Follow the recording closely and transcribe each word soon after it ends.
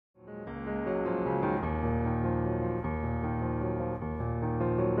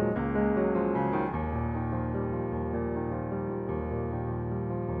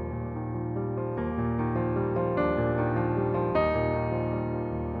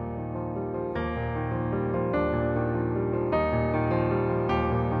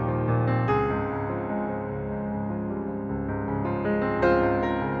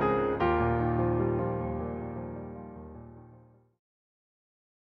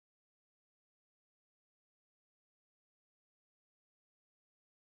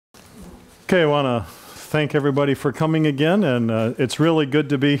Okay, I want to thank everybody for coming again, and it's really good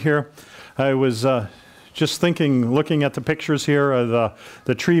to be here. I was just thinking, looking at the pictures here of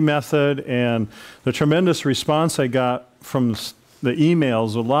the tree method and the tremendous response I got from the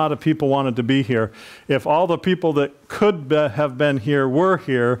emails. A lot of people wanted to be here. If all the people that could have been here were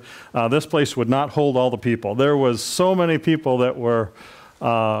here, this place would not hold all the people. There was so many people that were,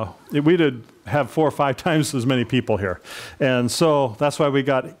 we did have 4 or 5 times as many people here. And so that's why we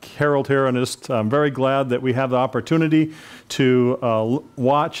got Harold here, and I'm very glad that we have the opportunity to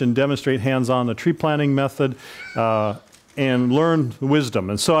watch and demonstrate hands-on the tree planting method and learn wisdom.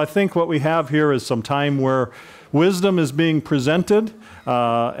 And so I think what we have here is some time where wisdom is being presented,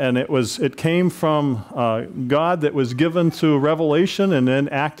 and it came from God that was given to revelation and then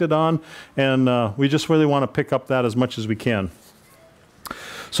acted on, and we just really want to pick up that as much as we can.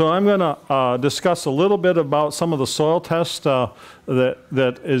 So I'm going to discuss a little bit about some of the soil tests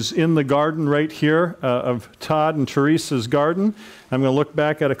that is in the garden right here of Todd and Teresa's garden. I'm going to look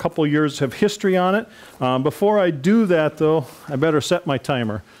back at a couple years of history on it. Before I do that, though, I better set my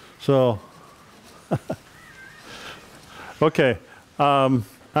timer. So, okay, I'm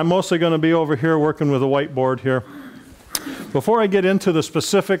mostly going to be over here working with a whiteboard here. Before I get into the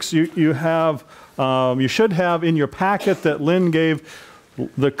specifics, you should have in your packet that Lynn gave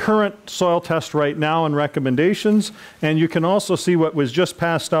the current soil test right now and recommendations, and you can also see what was just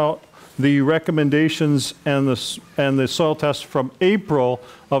passed out, the recommendations and the soil test from April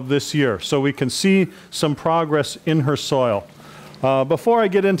of this year. So we can see some progress in her soil. Before I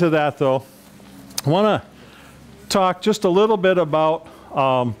get into that, though, I want to talk just a little bit about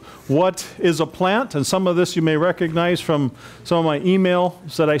what is a plant, and some of this you may recognize from some of my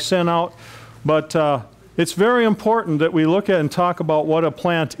emails that I sent out, but it's very important that we look at and talk about what a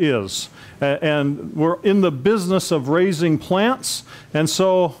plant is. And we're in the business of raising plants, and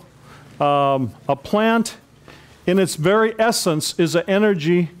so a plant in its very essence is an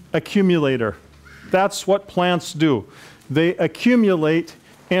energy accumulator. That's what plants do. They accumulate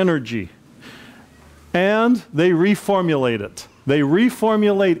energy, and they reformulate it. They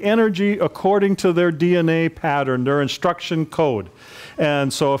reformulate energy according to their DNA pattern, their instruction code.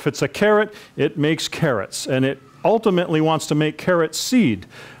 And so if it's a carrot, it makes carrots, and it ultimately wants to make carrot seed.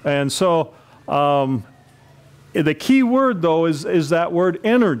 And so the key word, though, is that word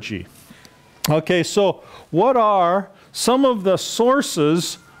energy. Okay, so what are some of the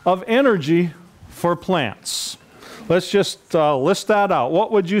sources of energy for plants? Let's just list that out.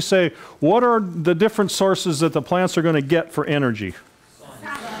 What would you say? What are the different sources that the plants are going to get for energy?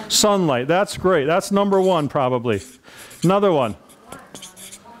 Sunlight. That's great. That's number one, probably. Another one.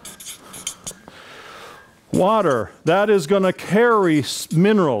 Water. That is going to carry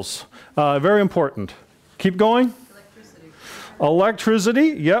minerals. Very important. Keep going. Electricity. Electricity.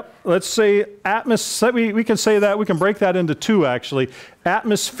 Yep. Let's say atmosphere. We can say that. We can break that into two, actually.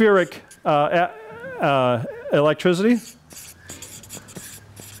 Atmospheric electricity.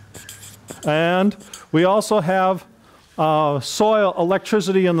 And we also have soil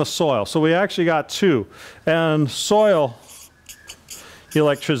electricity in the soil. So we actually got two. And soil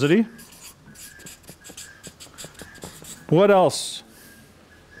electricity. What else?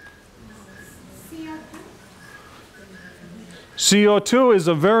 CO2 is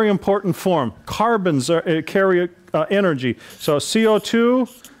a very important form. Carbons carry energy. So CO2,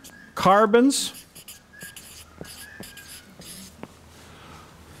 carbons.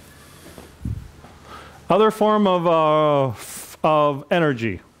 Other form of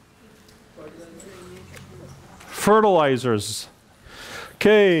energy. Fertilizers.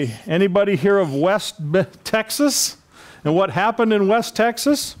 Okay, anybody hear of West Texas? And what happened in West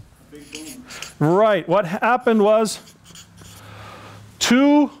Texas? Big boom. Right. What happened was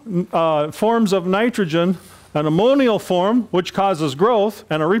two forms of nitrogen, an ammonial form, which causes growth,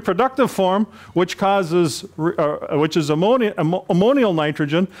 and a reproductive form, which is ammonial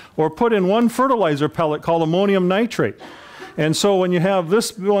nitrogen, were put in one fertilizer pellet called ammonium nitrate. And so when you have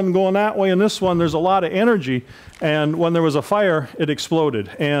this one going that way and this one, there's a lot of energy. And when there was a fire, it exploded,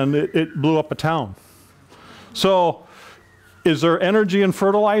 and it blew up a town. So is there energy in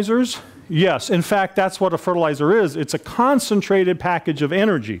fertilizers? Yes. In fact, that's what a fertilizer is. It's a concentrated package of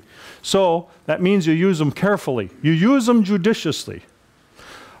energy. So that means you use them carefully. You use them judiciously.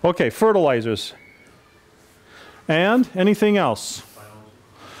 Okay, fertilizers. And anything else? Biology.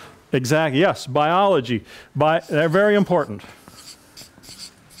 Exactly. Yes, biology. They're very important.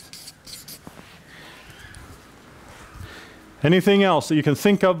 Anything else that you can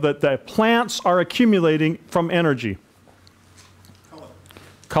think of that the plants are accumulating from energy?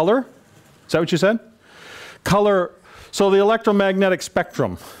 Color? Is that what you said? Color. So the electromagnetic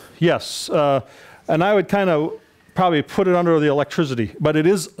spectrum. yes. And I would kind of probably put it under the electricity, but it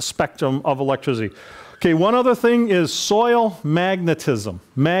is a spectrum of electricity. Okay, one other thing is soil magnetism.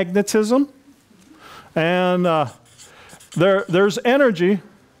 Magnetism, and there's energy.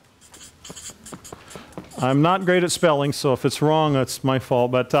 I'm not great at spelling, so if it's wrong, that's my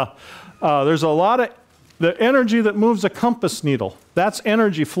fault. But there's a lot of the energy that moves a compass needle. That's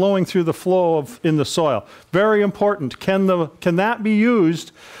energy flowing through the flow in the soil. Very important. Can that be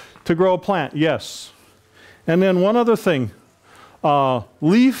used to grow a plant? Yes. And then one other thing,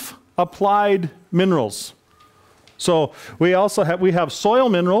 leaf applied minerals. So we also have soil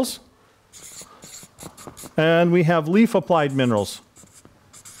minerals, and we have leaf applied minerals,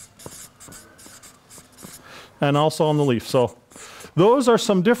 and also on the leaf. So those are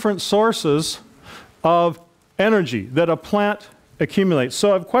some different sources of energy that a plant accumulates. So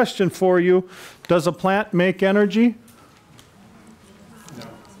I have a question for you. Does a plant make energy?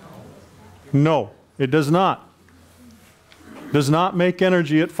 No, it does not. Does not make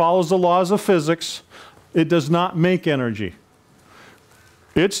energy. It follows the laws of physics. It does not make energy.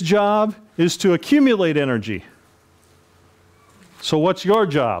 Its job is to accumulate energy. So what's your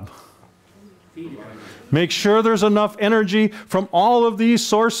job? Make sure there's enough energy from all of these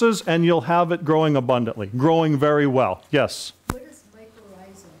sources, and you'll have it growing abundantly, growing very well. Yes? What is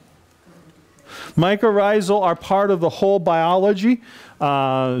mycorrhizal? Mycorrhizal are part of the whole biology.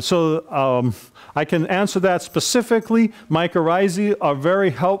 I can answer that specifically. Mycorrhizae are very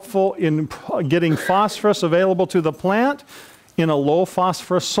helpful in getting phosphorus available to the plant in a low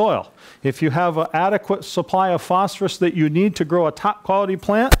phosphorus soil. If you have an adequate supply of phosphorus that you need to grow a top quality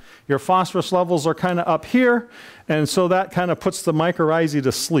plant, your phosphorus levels are kind of up here, and so that kind of puts the mycorrhizae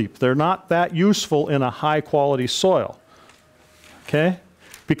to sleep. They're not that useful in a high quality soil. Okay?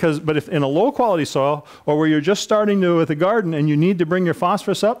 But if in a low quality soil, or where you're just starting with a garden and you need to bring your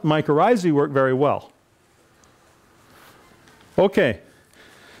phosphorus up, mycorrhizae work very well. Okay,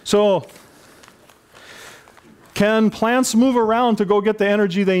 so can plants move around to go get the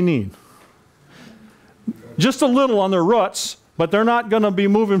energy they need? Just a little on their roots, but they're not going to be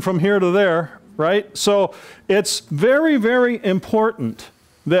moving from here to there, right? So it's very, very important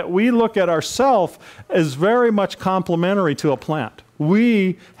that we look at ourselves as very much complementary to a plant.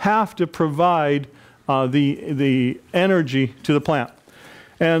 We have to provide the energy to the plant.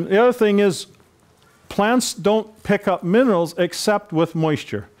 And the other thing is, plants don't pick up minerals except with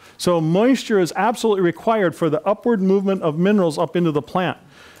moisture. So moisture is absolutely required for the upward movement of minerals up into the plant.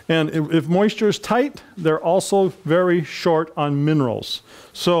 And if moisture is tight, they're also very short on minerals.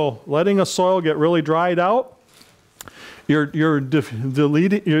 So letting a soil get really dried out, you're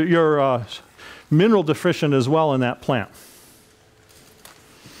mineral deficient as well in that plant.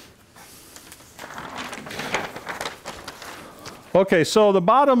 Okay, so the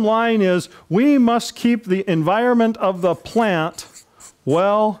bottom line is we must keep the environment of the plant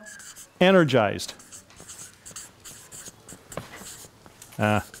well energized.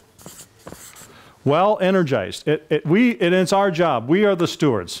 Well energized. It's our job. We are the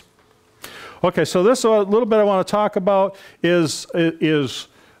stewards. Okay, so this a little bit I want to talk about is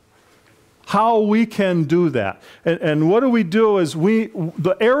how we can do that. And what do we do is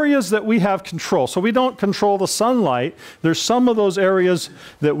the areas that we have control. So we don't control the sunlight. There's some of those areas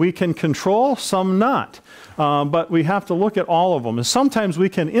that we can control, some not. But we have to look at all of them. And sometimes we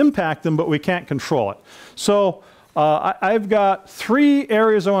can impact them, but we can't control it. So I've got 3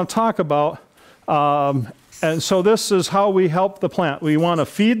 areas I want to talk about. And so this is how we help the plant. We want to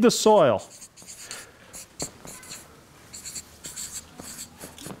feed the soil.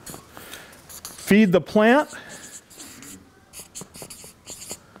 Feed the plant.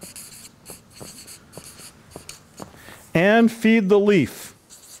 And feed the leaf.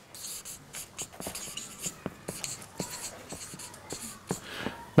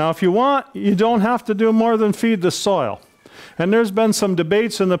 Now, if you want, you don't have to do more than feed the soil. And there's been some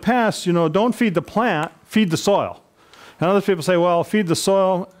debates in the past, don't feed the plant, feed the soil. And other people say, well, feed the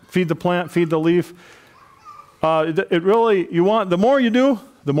soil, feed the plant, feed the leaf. The more you do,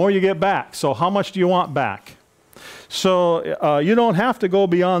 the more you get back. So how much do you want back? So you don't have to go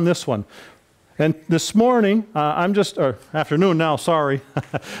beyond this one. And this morning, or afternoon now, sorry,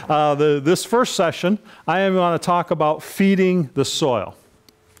 this first session, I am going to talk about feeding the soil.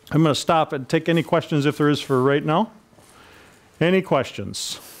 I'm going to stop and take any questions if there is for right now. Any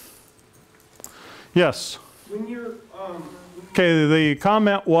questions? Yes? When Okay, the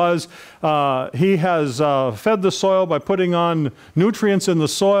comment was he has fed the soil by putting on nutrients in the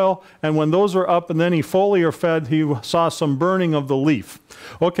soil, and when those are up and then he foliar fed, he saw some burning of the leaf.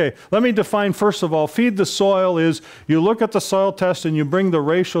 Okay, let me define first of all, feed the soil is you look at the soil test and you bring the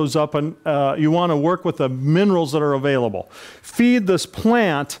ratios up, and you want to work with the minerals that are available. Feed this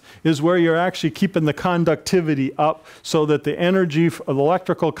plant is where you're actually keeping the conductivity up so that the energy, the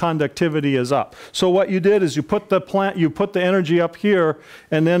electrical conductivity is up. So what you did is you put the energy up here,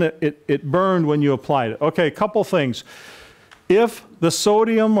 and then it burned when you applied it. Okay, a couple things. If the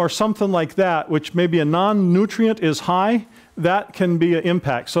sodium or something like that, which may be a non-nutrient, is high, that can be an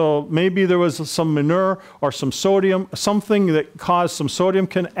impact. So maybe there was some manure or some sodium, something that caused some sodium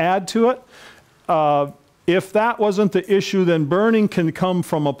can add to it. If that wasn't the issue, then burning can come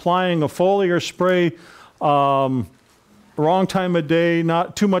from applying a foliar spray wrong time of day,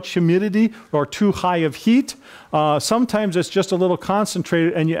 not too much humidity or too high of heat. Sometimes it's just a little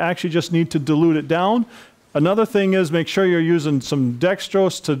concentrated and you actually just need to dilute it down. Another thing is make sure you're using some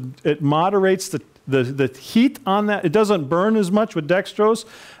dextrose it moderates the heat on that. It doesn't burn as much with dextrose,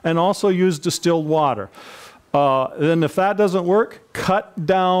 and also use distilled water. Then if that doesn't work, cut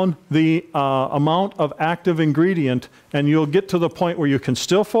down the amount of active ingredient and you'll get to the point where you can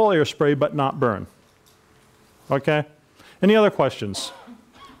still foliar spray but not burn. Okay? Any other questions?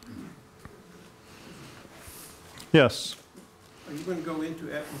 Yes? Are you going to go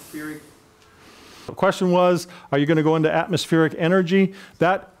into atmospheric? The question was, are you going to go into atmospheric energy?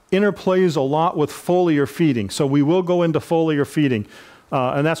 That interplays a lot with foliar feeding. So we will go into foliar feeding.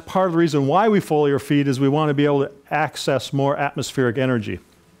 And that's part of the reason why we foliar feed is we want to be able to access more atmospheric energy.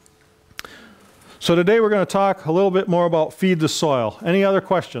 So today we're going to talk a little bit more about feed the soil. Any other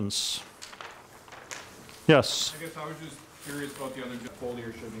questions? Yes? I guess I was just curious about the other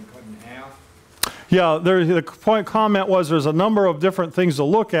foliar should have been cut in half. Yeah, the comment was there's a number of different things to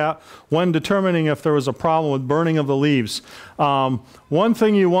look at when determining if there was a problem with burning of the leaves. One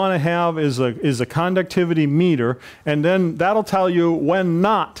thing you want to have is a conductivity meter, and then that'll tell you when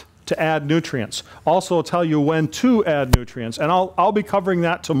not to add nutrients. Also tell you when to add nutrients. And I'll be covering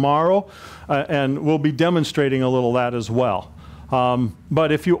that tomorrow, and we'll be demonstrating a little of that as well.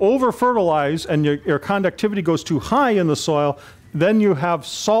 But if you over-fertilize and your conductivity goes too high in the soil, then you have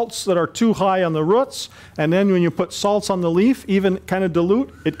salts that are too high on the roots, and then when you put salts on the leaf, even kind of dilute,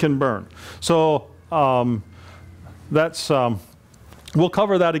 it can burn. So we'll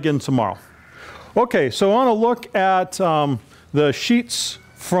cover that again tomorrow. Okay, so I want to look at the sheets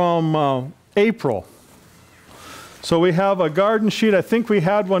from April. So we have a garden sheet. I think we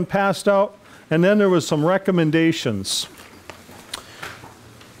had one passed out, and then there was some recommendations.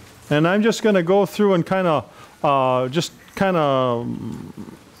 And I'm just going to go through and kind of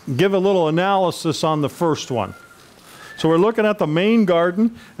give a little analysis on the first one. So we're looking at the main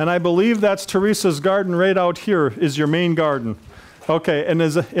garden, and I believe that's Teresa's garden right out here is your main garden. Okay,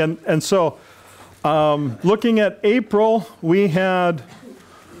 and so looking at April, we had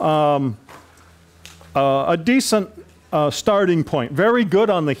a decent starting point. Very good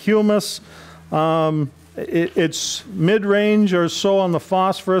on the humus. It's mid-range or so on the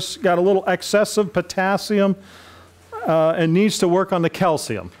phosphorus, got a little excessive potassium, and needs to work on the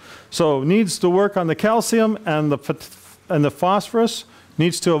calcium. So needs to work on the calcium and the phosphorus,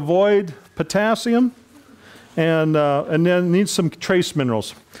 needs to avoid potassium, and then needs some trace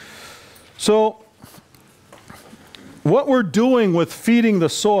minerals. So what we're doing with feeding the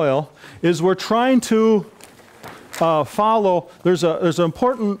soil is we're trying to follow, there's an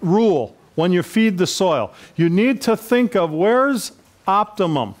important rule when you feed the soil. You need to think of where's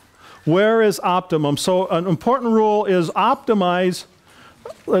optimum. Where is optimum? So an important rule is optimize.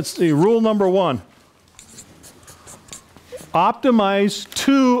 Let's see, rule number 1. Optimize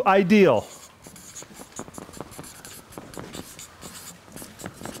to ideal.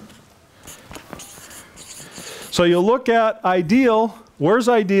 So you look at ideal, where's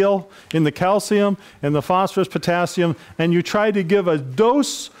ideal in the calcium and the phosphorus, potassium, and you try to give a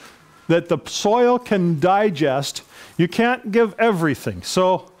dose that the soil can digest. You can't give everything.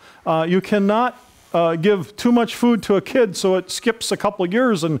 So you cannot give too much food to a kid so it skips a couple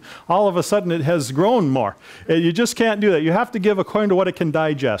years and all of a sudden it has grown more. You just can't do that. You have to give according to what it can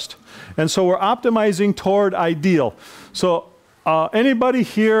digest. And so we're optimizing toward ideal. So anybody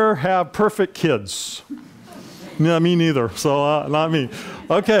here have perfect kids? Yeah, me neither, so not me.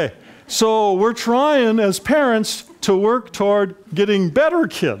 Okay, so we're trying as parents to work toward getting better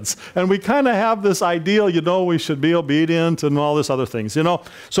kids. And we kind of have this ideal, we should be obedient and all this other things,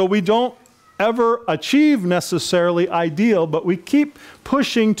 So we don't ever achieve necessarily ideal, but we keep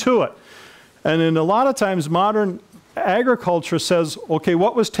pushing to it. And in a lot of times modern agriculture says, okay,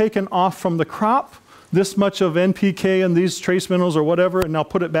 what was taken off from the crop? This much of NPK and these trace minerals or whatever, and now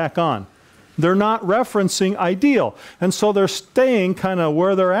put it back on. They're not referencing ideal. And so they're staying kind of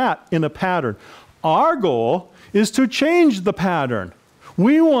where they're at in a pattern. Our goal is to change the pattern.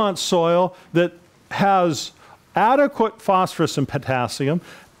 We want soil that has adequate phosphorus and potassium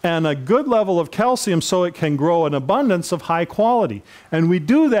and a good level of calcium so it can grow an abundance of high quality. And we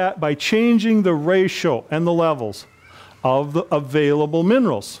do that by changing the ratio and the levels of the available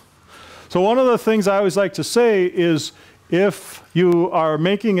minerals. So one of the things I always like to say is if you are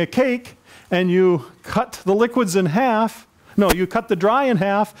making a cake and you cut the liquids in half, no, you cut the dry in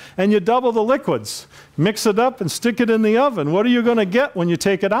half and you double the liquids. Mix it up and stick it in the oven. What are you going to get when you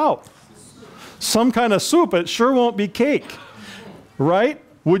take it out? Some kind of soup. It sure won't be cake, right?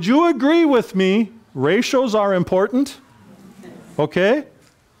 Would you agree with me? Ratios are important. Okay?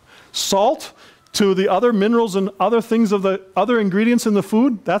 Salt to the other minerals and other things of the other ingredients in the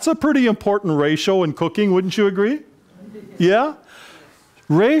food, that's a pretty important ratio in cooking, wouldn't you agree? Yeah?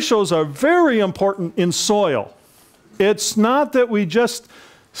 Ratios are very important in soil. It's not that we just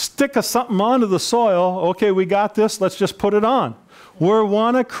stick something onto the soil, okay, we got this, let's just put it on. We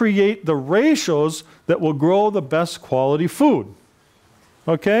want to create the ratios that will grow the best quality food.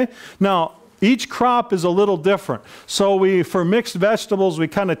 Okay? Now, each crop is a little different. So for mixed vegetables, we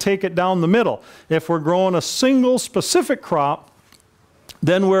kind of take it down the middle. If we're growing a single specific crop,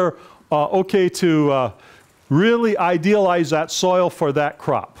 then we're okay to really idealize that soil for that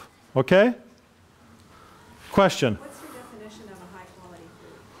crop. Okay? Question? What's your definition of a high-quality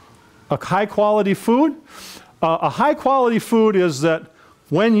food? A high-quality food? A high-quality food is that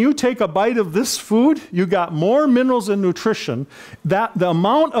when you take a bite of this food, you got more minerals and nutrition. That the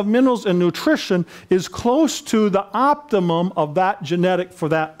amount of minerals and nutrition is close to the optimum of that genetic for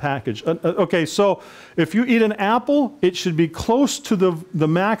that package. Okay, so if you eat an apple, it should be close to the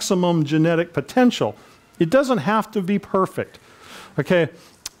maximum genetic potential. It doesn't have to be perfect. Okay,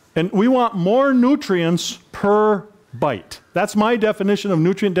 and we want more nutrients per bite. That's my definition of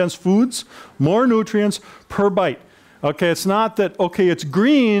nutrient-dense foods. More nutrients per bite. Okay, it's not that, okay, it's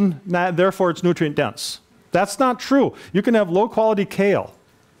green, therefore it's nutrient dense. That's not true. You can have low quality kale.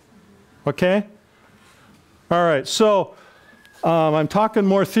 Okay? All right, so I'm talking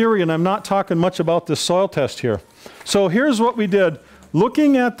more theory and I'm not talking much about this soil test here. So here's what we did.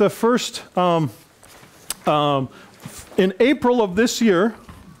 Looking at the first, in April of this year,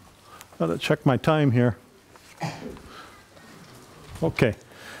 I've got to check my time here. Okay.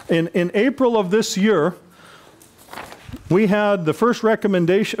 In April of this year, we had the first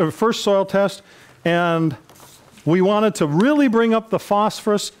recommendation, or first soil test, and we wanted to really bring up the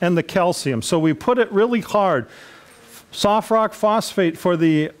phosphorus and the calcium. So we put it really hard. Soft rock phosphate for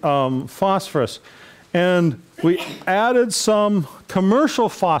the phosphorus. And we added some commercial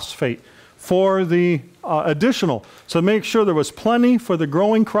phosphate for the additional. So make sure there was plenty for the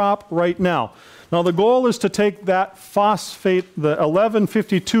growing crop right now. Now the goal is to take that phosphate, the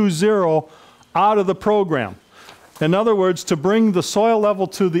 1152.0, out of the program. In other words, to bring the soil level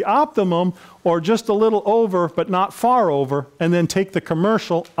to the optimum or just a little over, but not far over, and then take the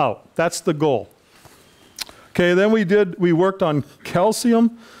commercial out. That's the goal. Okay, then we worked on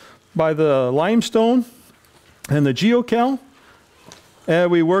calcium by the limestone and the geocal. And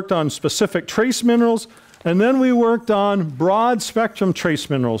we worked on specific trace minerals. And then we worked on broad spectrum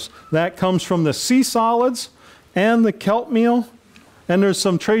trace minerals. That comes from the sea solids and the kelp meal. And there's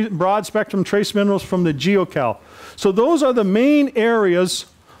some broad spectrum trace minerals from the geocal. So those are the main areas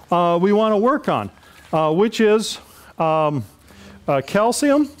we want to work on, which is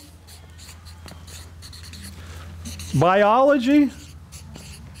calcium, biology,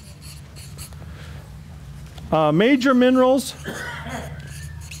 major minerals,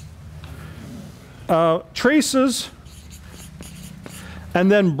 traces,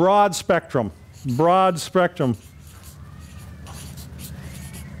 and then broad spectrum. Broad spectrum.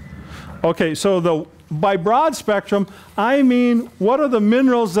 Okay, so by broad spectrum, I mean what are the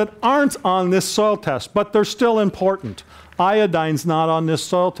minerals that aren't on this soil test, but they're still important. Iodine's not on this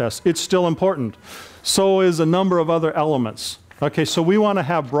soil test. It's still important. So is a number of other elements. Okay, so we want to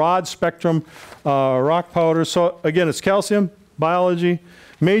have broad spectrum rock powder. So again, it's calcium, biology,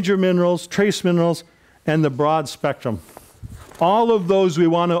 major minerals, trace minerals, and the broad spectrum. All of those we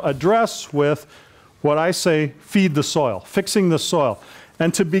want to address with what I say, feed the soil, fixing the soil.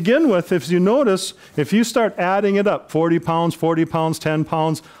 And to begin with, if you notice, if you start adding it up, 40 pounds, 10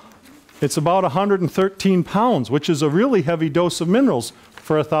 pounds, it's about 113 pounds, which is a really heavy dose of minerals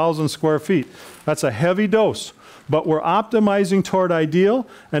for 1,000 square feet. That's a heavy dose. but we're optimizing toward ideal,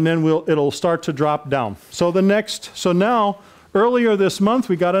 and then it'll start to drop down. So now, earlier this month,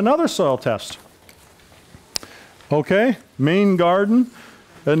 we got another soil test. Okay, main garden,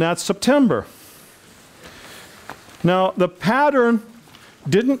 and that's September. Now, the pattern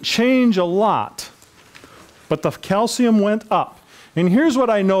didn't change a lot, but the calcium went up. And here's what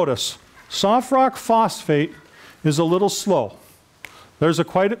I notice. Soft rock phosphate is a little slow. There is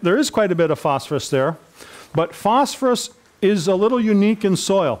quite a bit of phosphorus there, but phosphorus is a little unique in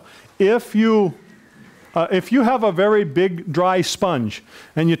soil. If you have a very big dry sponge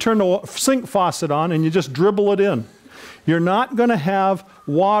and you turn the sink faucet on and you just dribble it in, you're not going to have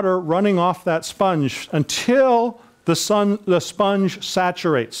water running off that sponge until the sponge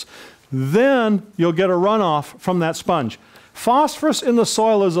saturates. Then you'll get a runoff from that sponge. Phosphorus in the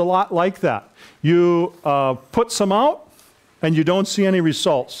soil is a lot like that. You put some out and you don't see any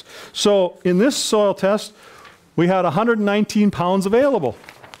results. So in this soil test, we had 119 pounds available.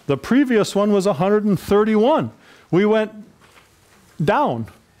 The previous one was 131. We went down,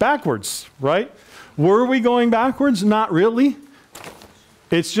 backwards, right? Were we going backwards? Not really.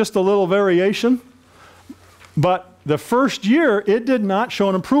 It's just a little variation. But the first year, it did not show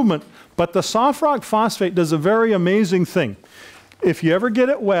an improvement. But the soft rock phosphate does a very amazing thing. If you ever get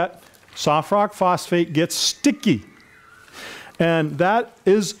it wet, soft rock phosphate gets sticky. And that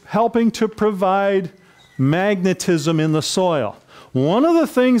is helping to provide magnetism in the soil. One of the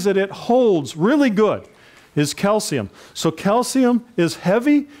things that it holds really good is calcium. So calcium is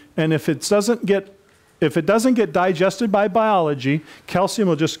heavy, and if it doesn't get digested by biology, calcium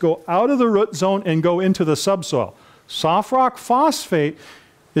will just go out of the root zone and go into the subsoil. Soft rock phosphate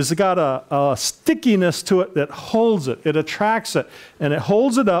has got a stickiness to it that holds it. It attracts it, and it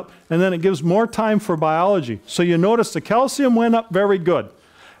holds it up, and then it gives more time for biology. So you notice the calcium went up very good.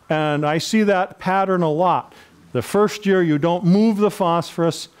 And I see that pattern a lot. The first year you don't move the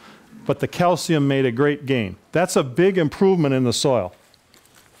phosphorus, but the calcium made a great gain. That's a big improvement in the soil.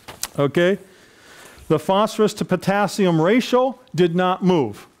 Okay? The phosphorus to potassium ratio did not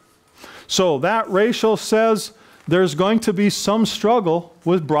move. So that ratio says there's going to be some struggle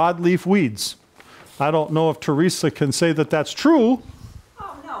with broadleaf weeds. I don't know if Teresa can say that that's true.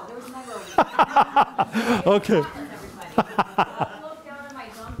 Oh, no, there was never a weed. Okay. I looked down and I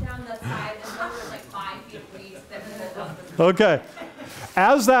jumped down the side and there was like 5 feet of weeds that pulled up. Okay.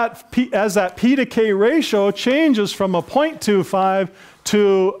 As that P to K ratio changes from a 0.25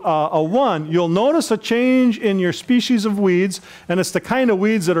 to a 1, you'll notice a change in your species of weeds, and it's the kind of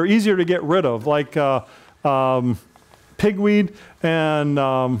weeds that are easier to get rid of, like pigweed and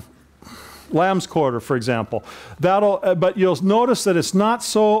lamb's quarter, for example. But you'll notice that it's not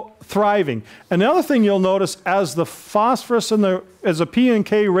so thriving. And the other thing you'll notice, as the phosphorus and as the P and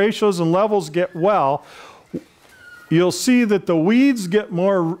K ratios and levels get well, you'll see that the weeds get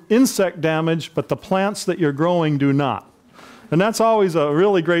more insect damage, but the plants that you're growing do not. And that's always a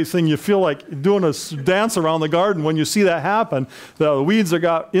really great thing. You feel like doing a dance around the garden when you see that happen. The weeds have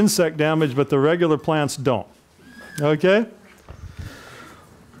got insect damage, but the regular plants don't. Okay?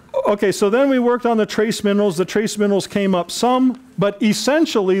 Okay, so then we worked on the trace minerals. The trace minerals came up some, but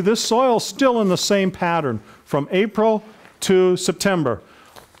essentially this soil's still in the same pattern from April to September.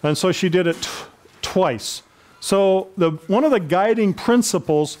 And so she did it twice. So one of the guiding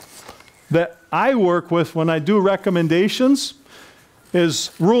principles that I work with when I do recommendations is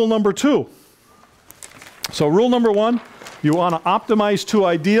rule number 2. So rule number 1, you want to optimize to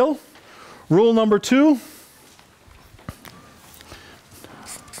ideal. Rule number 2,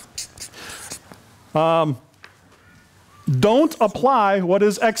 don't apply what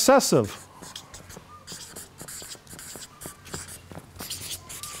is excessive.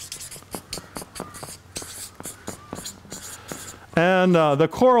 And the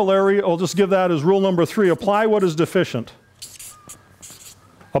corollary, I'll just give that as rule number 3, apply what is deficient.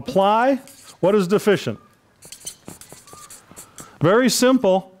 Apply what is deficient. Very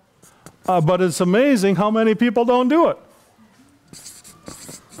simple, but it's amazing how many people don't do it.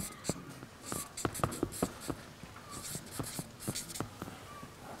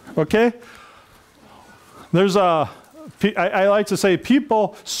 Okay? I like to say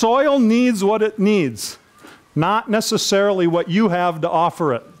soil needs what it needs, not necessarily what you have to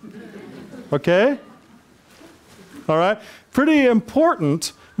offer it. Okay? All right? Pretty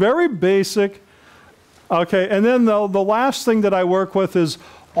important, very basic. Okay, and then the last thing that I work with is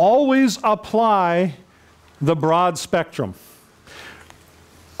always apply the broad spectrum.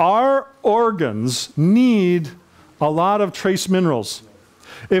 Our organs need a lot of trace minerals.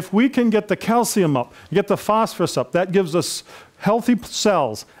 If we can get the calcium up, get the phosphorus up, that gives us healthy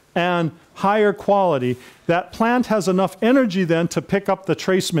cells and higher quality, that plant has enough energy then to pick up the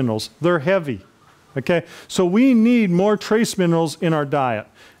trace minerals. They're heavy. Okay? So we need more trace minerals in our diet.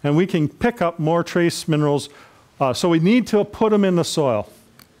 And we can pick up more trace minerals. So we need to put them in the soil.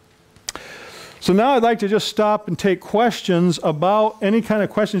 So now I'd like to just stop and take questions about any kind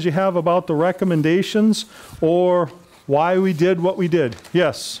of questions you have about the recommendations or why we did what we did.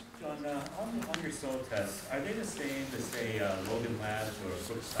 Yes? John, on your soil tests, are they the same as, say, Logan Labs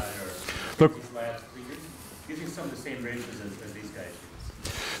or Brookside or these labs? Using some of the same ratios as these guys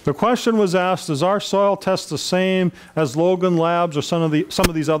use? The question was asked, is our soil test the same as Logan Labs or some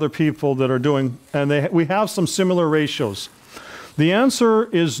of these other people that are doing, and we have some similar ratios. The answer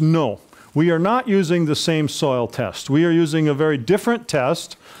is no. We are not using the same soil test. We are using a very different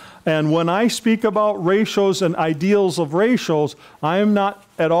test. And when I speak about ratios and ideals of ratios, I am not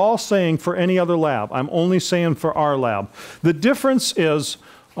at all saying for any other lab. I'm only saying for our lab. The difference is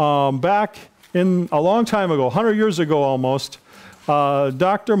back in a long time ago, 100 years ago almost,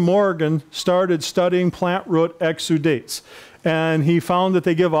 Dr. Morgan started studying plant root exudates. And he found that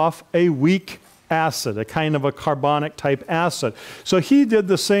they give off a weak acid, a kind of a carbonic type acid. So he did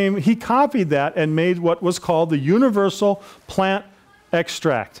the same, he copied that and made what was called the universal plant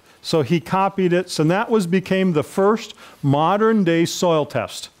extract. So he copied it, so that became the first modern day soil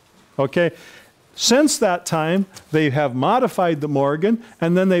test. Okay? Since that time, they have modified the Morgan,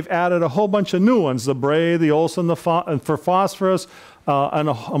 and then they've added a whole bunch of new ones, the Bray, the Olson, for phosphorus, and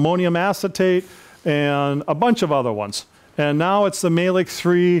ammonium acetate, and a bunch of other ones. And now it's the Malic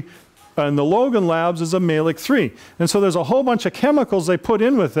 3, and the Logan Labs is a Malic 3. And so there's a whole bunch of chemicals they put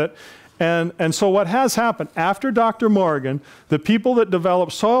in with it. And so what has happened, after Dr. Morgan, the people that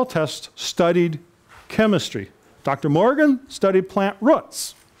developed soil tests studied chemistry. Dr. Morgan studied plant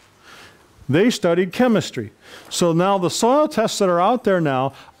roots. They studied chemistry. So now the soil tests that are out there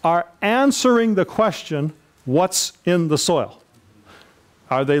now are answering the question, what's in the soil?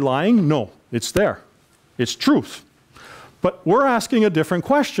 Are they lying? No, it's there. It's truth. But we're asking a different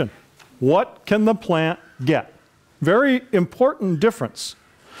question. What can the plant get? Very important difference.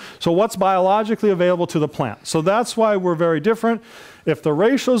 So what's biologically available to the plant? So that's why we're very different. If the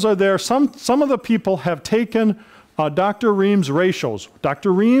ratios are there, some of the people have taken Dr. Ream's ratios.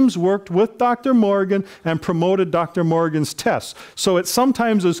 Dr. Reams worked with Dr. Morgan and promoted Dr. Morgan's tests. So it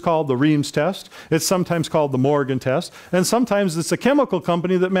sometimes is called the Reams test, it's sometimes called the Morgan test, and sometimes it's a chemical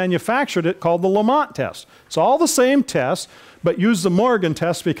company that manufactured it called the Lamont test. It's all the same test, but use the Morgan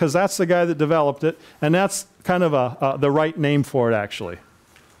test because that's the guy that developed it, and that's kind of the right name for it actually.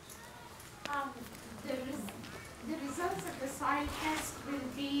 The results of the soil test will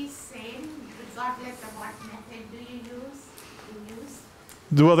be same regardless of what method do you use?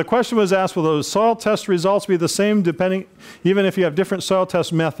 Well, the question was asked, will those soil test results be the same even if you have different soil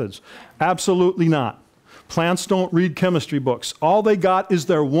test methods? Absolutely not. Plants don't read chemistry books. All they got is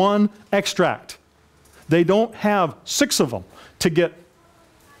their one extract. They don't have 6 of them to get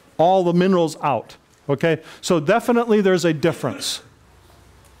all the minerals out. Okay? So definitely there's a difference.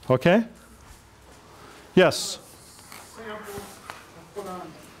 Okay? Yes? Samples, put on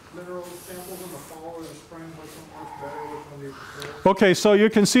mineral samples in the fall or the spring, which one works better, which one do you prefer? Okay, so you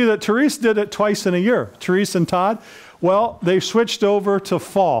can see that Therese did it twice in a year. Therese and Todd, well, they switched over to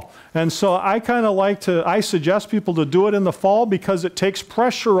fall. And so I kind of I suggest people to do it in the fall because it takes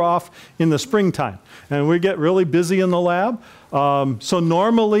pressure off in the springtime. And we get really busy in the lab. So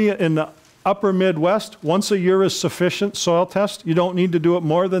normally in the upper Midwest, once a year is sufficient soil test. You don't need to do it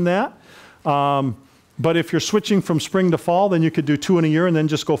more than that. But if you're switching from spring to fall, then you could do 2 in a year and then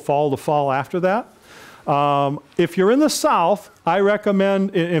just go fall to fall after that. If you're in the south, I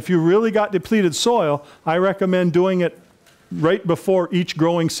recommend, if you really got depleted soil, I recommend doing it right before each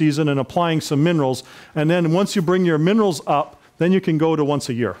growing season and applying some minerals. And then once you bring your minerals up, then you can go to once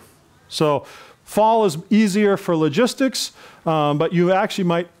a year. So fall is easier for logistics, but you actually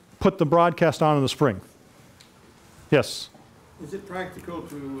might put the broadcast on in the spring. Yes? Is it practical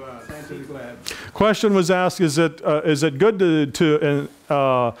to scientific labs? Question was asked, is it good to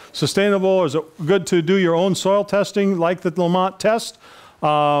sustainable, or is it good to do your own soil testing like the Lamont test?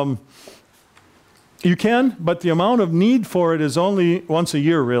 You can, but the amount of need for it is only once a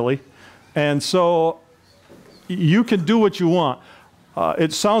year really. And so you can do what you want.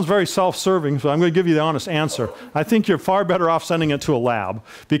 It sounds very self-serving, so I'm going to give you the honest answer. I think you're far better off sending it to a lab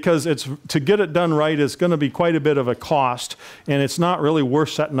because to get it done right is going to be quite a bit of a cost, and it's not really worth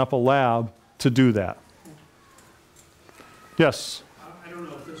setting up a lab to do that. Yes? I don't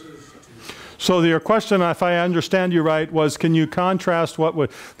know if this is... So your question, if I understand you right, was can you contrast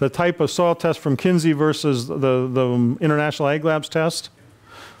the type of soil test from Kinsey versus the International Ag Labs test?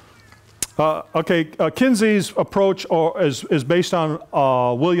 Kinsey's approach is based on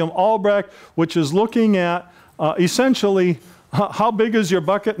William Albrecht, which is looking at essentially how big is your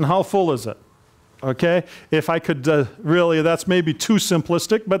bucket and how full is it? Okay, if I could really, that's maybe too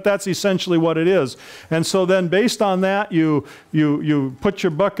simplistic, but that's essentially what it is. And so then based on that, you put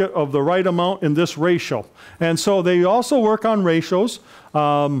your bucket of the right amount in this ratio. And so they also work on ratios,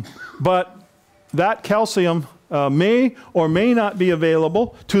 but that calcium may or may not be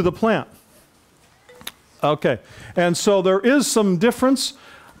available to the plant. Okay, and so there is some difference.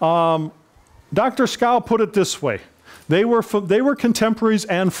 Dr. Scow put it this way. They were contemporaries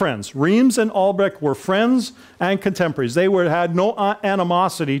and friends. Reams and Albrecht were friends and contemporaries. They had no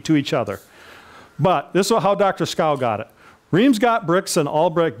animosity to each other. But this is how Dr. Scow got it. Reams got bricks and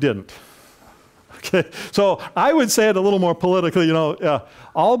Albrecht didn't. Okay, so I would say it a little more politically, you know,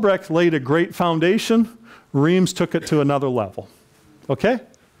 Albrecht laid a great foundation. Reams took it to another level. Okay?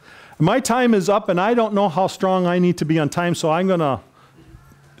 My time is up and I don't know how strong I need to be on time, so I'm going to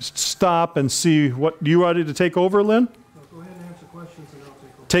stop and see what, you ready to take over, Lynn? No, go ahead and answer questions and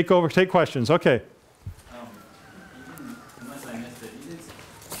I'll take over. Take questions, okay. Unless I missed it, you did.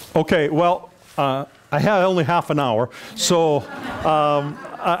 Okay, well, I had only half an hour, so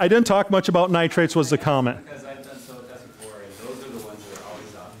I didn't talk much about nitrates was the comment. Because I've done soil tests before, and those are the ones that are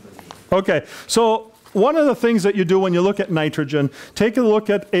always off for me. Okay, so one of the things that you do when you look at nitrogen, take a look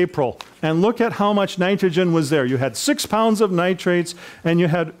at April and look at how much nitrogen was there. You had 6 pounds of nitrates and you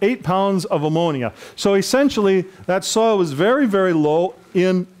had 8 pounds of ammonia. So essentially, that soil was very, very low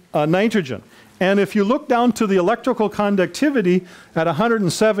in nitrogen. And if you look down to the electrical conductivity at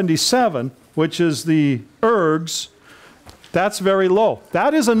 177, which is the ergs, that's very low.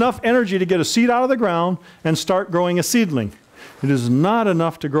 That is enough energy to get a seed out of the ground and start growing a seedling. It is not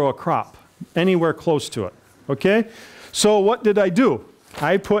enough to grow a crop anywhere close to it. Okay? So what did I do?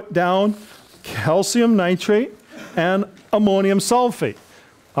 I put down calcium nitrate and ammonium sulfate.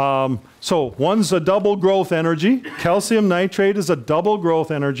 So one's a double growth energy. Calcium nitrate is a double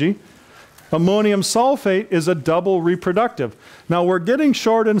growth energy. Ammonium sulfate is a double reproductive. Now we're getting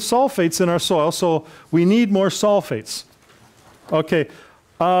short in sulfates in our soil, so we need more sulfates. Okay,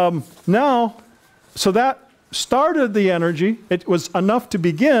 now, so that started the energy. It was enough to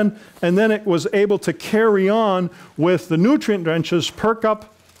begin, and then it was able to carry on with the nutrient drenches,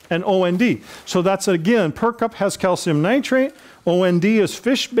 PERC-UP and OND. So that's, again, PERC-UP has calcium nitrate, OND is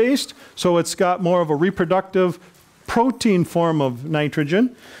fish-based, so it's got more of a reproductive protein form of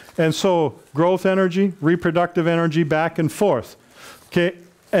nitrogen. And so growth energy, reproductive energy, back and forth. Okay,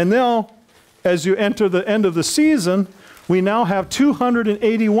 and now as you enter the end of the season, we now have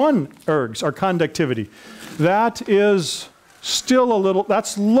 281 ergs, our conductivity. That is still a little,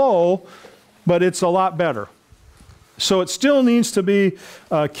 that's low, but it's a lot better. So it still needs to be,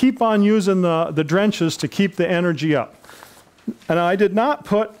 keep on using the drenches to keep the energy up. And I did not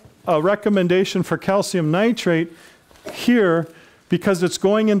put a recommendation for calcium nitrate here because it's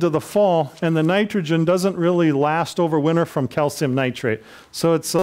going into the fall and the nitrogen doesn't really last over winter from calcium nitrate. So it's